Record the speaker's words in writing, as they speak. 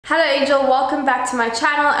Hello Angel, welcome back to my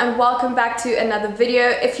channel and welcome back to another video.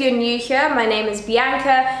 If you're new here, my name is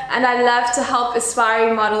Bianca and I love to help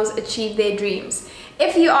aspiring models achieve their dreams.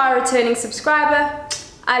 If you are a returning subscriber,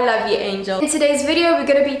 I love you Angel. In today's video, we're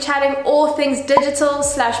going to be chatting all things digital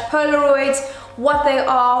 / Polaroids, what they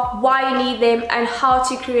are, why you need them, and how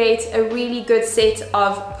to create a really good set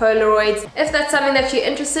of Polaroids. If that's something that you're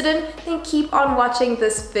interested in, then keep on watching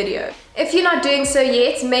this video. If you're not doing so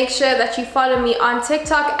yet, make sure that you follow me on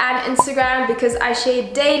TikTok and Instagram because I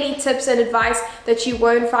share daily tips and advice that you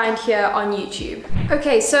won't find here on YouTube.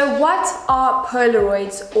 Okay, so what are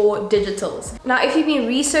Polaroids or digitals? Now, if you've been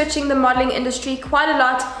researching the modeling industry quite a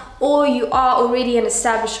lot, or you are already an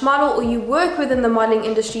established model, or you work within the modeling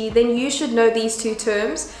industry, then you should know these two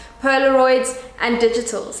terms, Polaroids and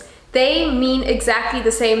digitals. They mean exactly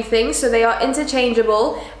the same thing, so they are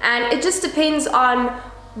interchangeable, and it just depends on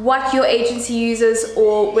what your agency uses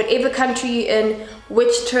or whatever country you're in,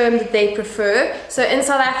 which term that they prefer. So in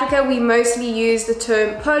South Africa, we mostly use the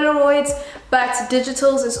term Polaroids, but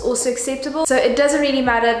digitals is also acceptable. So it doesn't really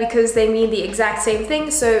matter because they mean the exact same thing.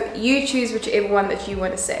 So you choose whichever one that you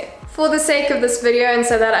want to say. For the sake of this video and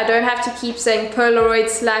so that I don't have to keep saying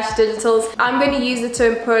Polaroids / digitals, I'm going to use the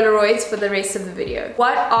term Polaroids for the rest of the video.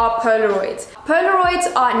 What are Polaroids?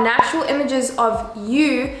 Polaroids are natural images of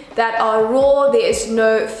you that are raw. There is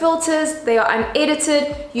no filters, they are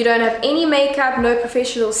unedited, you don't have any makeup, no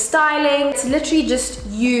professional styling. It's literally just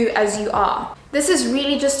you as you are. This is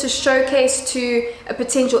really just to showcase to a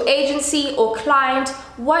potential agency or client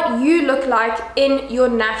what you look like in your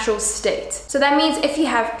natural state. So that means if you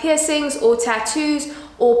have piercings or tattoos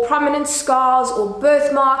or prominent scars or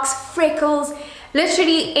birthmarks, freckles,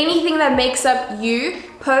 literally anything that makes up you,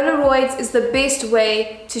 Polaroids is the best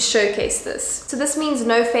way to showcase this. So this means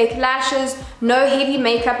no fake lashes, no heavy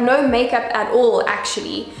makeup, no makeup at all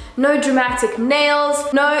actually, no dramatic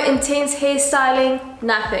nails, no intense hairstyling,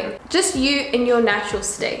 nothing. Just you in your natural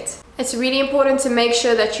state. It's really important to make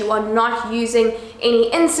sure that you are not using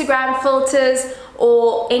any Instagram filters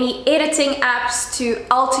or any editing apps to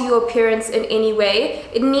alter your appearance in any way.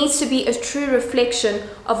 It needs to be a true reflection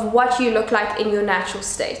of what you look like in your natural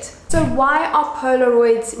state. So why are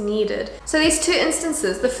Polaroids needed? So there's two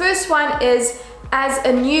instances. The first one is as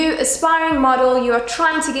a new aspiring model, you are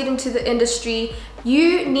trying to get into the industry,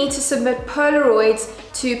 you need to submit Polaroids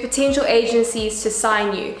to potential agencies to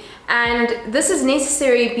sign you. And this is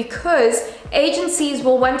necessary because agencies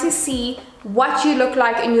will want to see what you look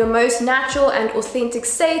like in your most natural and authentic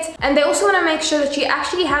state, and they also want to make sure that you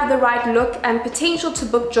actually have the right look and potential to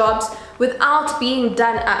book jobs without being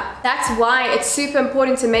done up. That's why it's super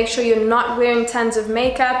important to make sure you're not wearing tons of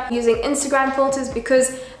makeup, using Instagram filters,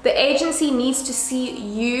 because the agency needs to see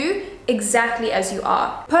you exactly as you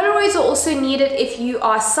are. Polaroids are also needed if you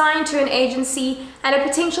are signed to an agency and a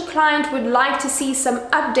potential client would like to see some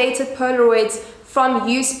updated Polaroids from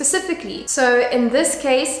you specifically. So in this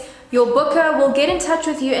case, your booker will get in touch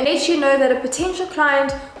with you and let you know that a potential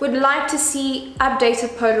client would like to see updated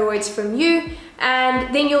Polaroids from you,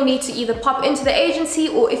 and then you'll need to either pop into the agency,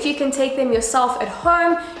 or if you can take them yourself at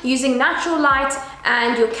home using natural light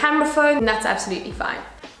and your camera phone, that's absolutely fine.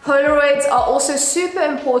 Polaroids are also super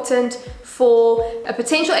important for a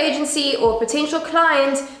potential agency or potential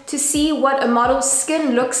client to see what a model's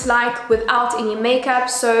skin looks like without any makeup.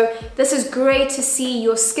 So this is great to see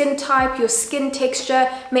your skin type, your skin texture.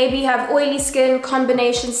 Maybe you have oily skin,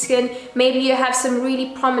 combination skin, maybe you have some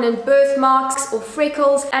really prominent birthmarks or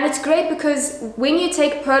freckles. And it's great because when you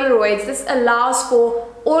take Polaroids, this allows for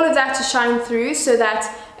all of that to shine through so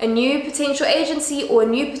that a new potential agency or a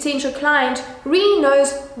new potential client really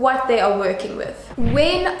knows what they are working with.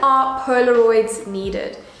 When are Polaroids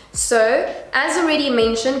needed? So, as already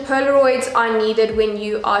mentioned, Polaroids are needed when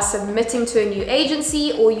you are submitting to a new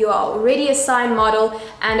agency or you are already a signed model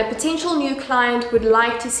and a potential new client would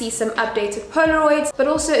like to see some updated Polaroids. But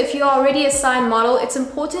also, if you are already a signed model, it's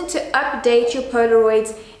important to update your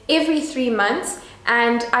Polaroids every 3 months.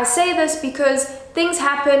 And I say this because things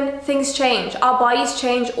happen, things change. Our bodies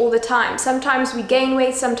change all the time. Sometimes we gain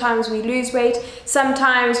weight, sometimes we lose weight,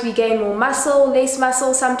 sometimes we gain more muscle, less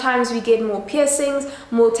muscle, sometimes we get more piercings,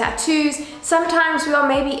 more tattoos, sometimes we are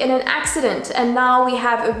maybe in an accident and now we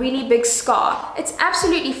have a really big scar. It's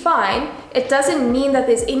absolutely fine. It doesn't mean that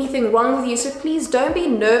there's anything wrong with you, so please don't be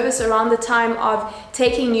nervous around the time of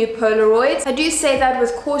taking new Polaroids. I do say that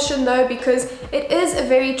with caution though, because it is a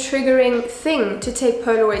very triggering thing to take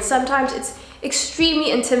Polaroids. Sometimes it's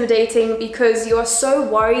extremely intimidating because you are so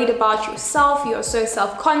worried about yourself, you are so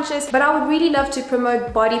self-conscious. But I would really love to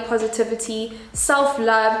promote body positivity,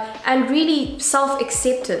 self-love, and really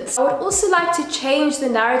self-acceptance. I would also like to change the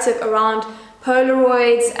narrative around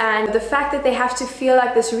Polaroids and the fact that they have to feel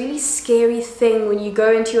like this really scary thing when you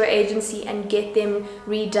go into your agency and get them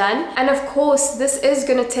redone. And of course, this is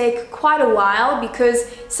going to take quite a while because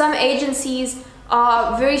some agencies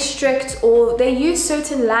are very strict, or they use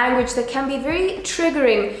certain language that can be very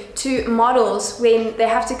triggering to models when they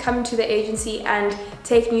have to come to the agency and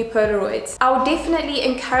take new Polaroids. I would definitely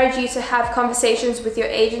encourage you to have conversations with your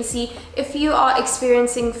agency if you are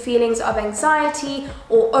experiencing feelings of anxiety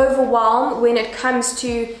or overwhelm when it comes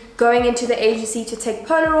to going into the agency to take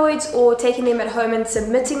Polaroids or taking them at home and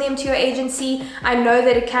submitting them to your agency. I know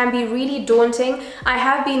that it can be really daunting. I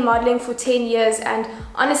have been modeling for 10 years, and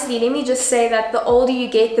honestly, let me just say that the older you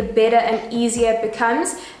get, the better and easier it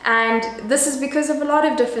becomes, and this is because of a lot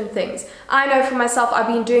of different things. I know for myself, I've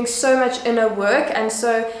been doing so much inner work, and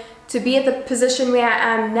so to be at the position where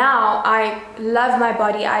I am now, I love my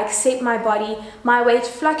body, I accept my body, my weight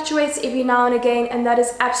fluctuates every now and again, and that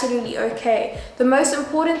is absolutely okay. The most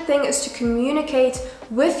important thing is to communicate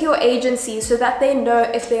with your agency so that they know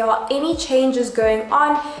if there are any changes going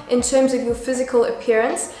on in terms of your physical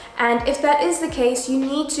appearance, and if that is the case, you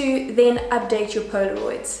need to then update your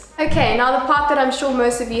Polaroids. Okay, now the part that I'm sure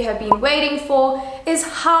most of you have been waiting for is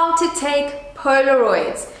how to take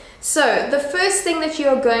Polaroids. So the first thing that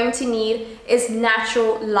you're going to need is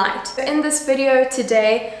natural light. In this video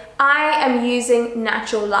today, I am using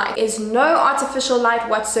natural light. There's no artificial light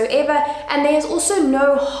whatsoever, and there's also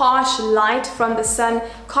no harsh light from the sun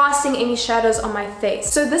casting any shadows on my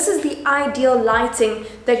face. So this is the ideal lighting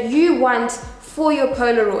that you want for your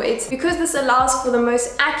Polaroids, because this allows for the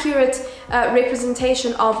most accurate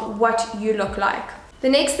representation of what you look like. The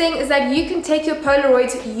next thing is that you can take your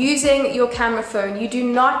Polaroids using your camera phone. You do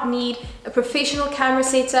not need a professional camera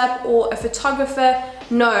setup or a photographer.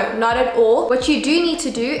 No, not at all. What you do need to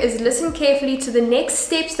do is listen carefully to the next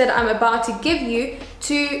steps that I'm about to give you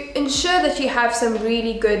to ensure that you have some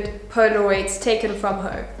really good Polaroids taken from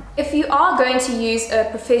home. If you are going to use a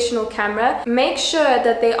professional camera, make sure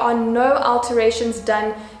that there are no alterations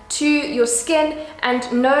done to your skin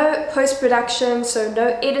and no post-production, so no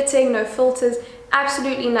editing, no filters,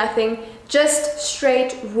 absolutely nothing, just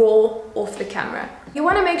straight raw off the camera. You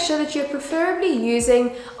want to make sure that you're preferably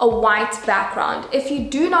using a white background. If you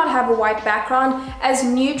do not have a white background, as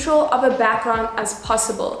neutral of a background as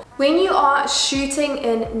possible. When you are shooting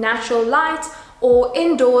in natural light or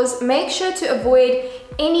indoors, make sure to avoid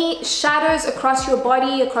any shadows across your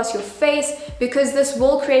body, across your face, because this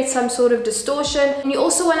will create some sort of distortion. And you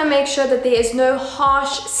also want to make sure that there is no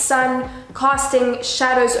harsh sun casting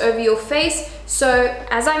shadows over your face. So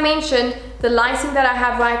as I mentioned, the lighting that I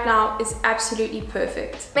have right now is absolutely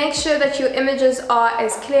perfect. Make sure that your images are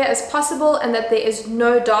as clear as possible and that there is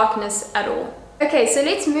no darkness at all. Okay, so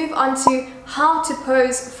let's move on to how to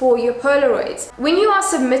pose for your Polaroids. When you are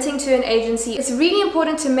submitting to an agency, it's really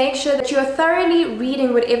important to make sure that you are thoroughly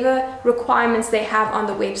reading whatever requirements they have on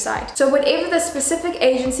the website. So whatever the specific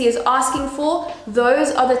agency is asking for, those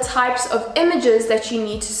are the types of images that you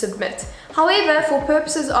need to submit. However, for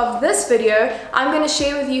purposes of this video, I'm going to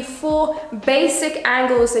share with you 4 basic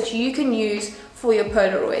angles that you can use for your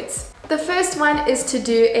Polaroids. The first one is to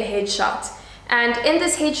do a headshot. And in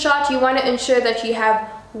this headshot, you want to ensure that you have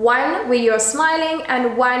one where you're smiling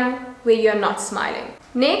and one where you're not smiling.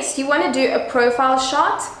 Next, you want to do a profile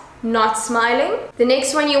shot, not smiling. The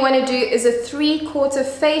next one you want to do is a 3/4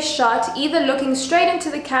 face shot, either looking straight into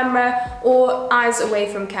the camera or eyes away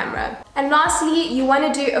from camera. And lastly, you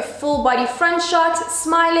want to do a full body front shot,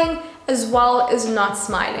 smiling as well as not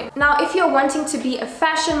smiling. Now, if you're wanting to be a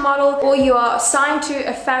fashion model or you are signed to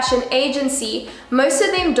a fashion agency, most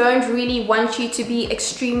of them don't really want you to be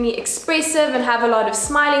extremely expressive and have a lot of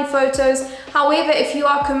smiling photos. However, if you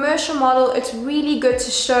are a commercial model, it's really good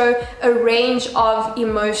to show a range of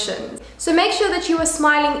emotions. So make sure that you are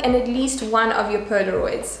smiling in at least one of your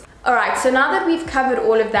Polaroids. Alright, so now that we've covered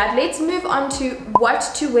all of that, let's move on to what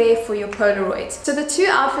to wear for your Polaroids. So the 2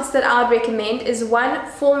 outfits that I would recommend is one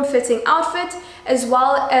form-fitting outfit as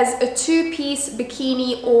well as a 2-piece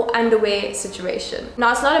bikini or underwear situation.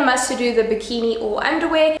 Now, it's not a must to do the bikini or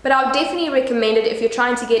underwear, but I would definitely recommend it if you're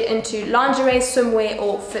trying to get into lingerie, swimwear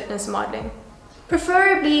or fitness modeling.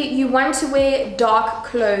 Preferably, you want to wear dark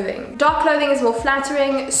clothing. Dark clothing is more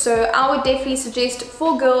flattering, so I would definitely suggest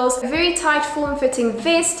for girls a very tight form-fitting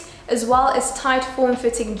vest as well as tight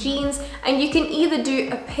form-fitting jeans, and you can either do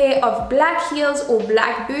a pair of black heels or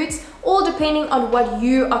black boots, all depending on what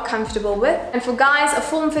you are comfortable with. And for guys, a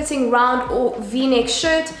form-fitting round or v-neck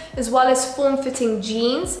shirt, as well as form-fitting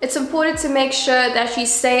jeans. It's important to make sure that you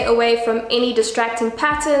stay away from any distracting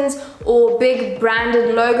patterns or big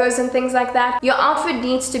branded logos and things like that. Your outfit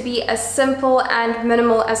needs to be as simple and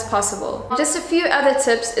minimal as possible. Just a few other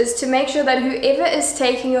tips is to make sure that whoever is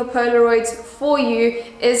taking your Polaroids for you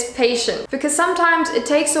is patient, because sometimes it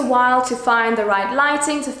takes a while to find the right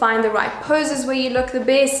lighting, to find the right poses where you look the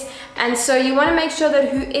best, and so you want to make sure that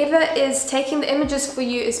whoever is taking the images for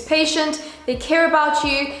you is patient, they care about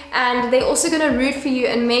you, and they're also going to root for you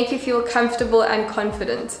and make you feel comfortable and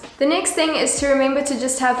confident. The next thing is to remember to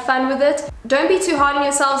just have fun with it. Don't be too hard on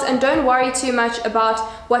yourselves and don't worry too much about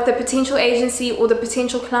what the potential agency or the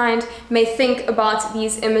potential client may think about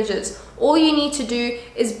these images. All you need to do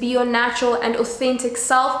is be your natural and authentic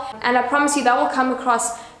self, and I promise you that will come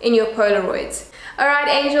across in your Polaroids. Alright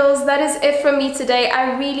angels, that is it from me today.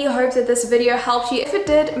 I really hope that this video helped you. If it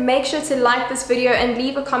did, make sure to like this video and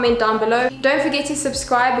leave a comment down below. Don't forget to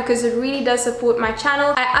subscribe because it really does support my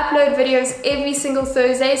channel. I upload videos every single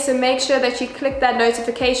Thursday, so make sure that you click that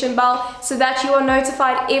notification bell so that you are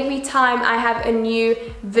notified every time I have a new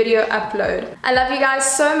video upload. I love you guys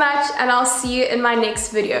so much, and I'll see you in my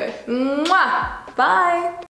next video. Mwah! Bye!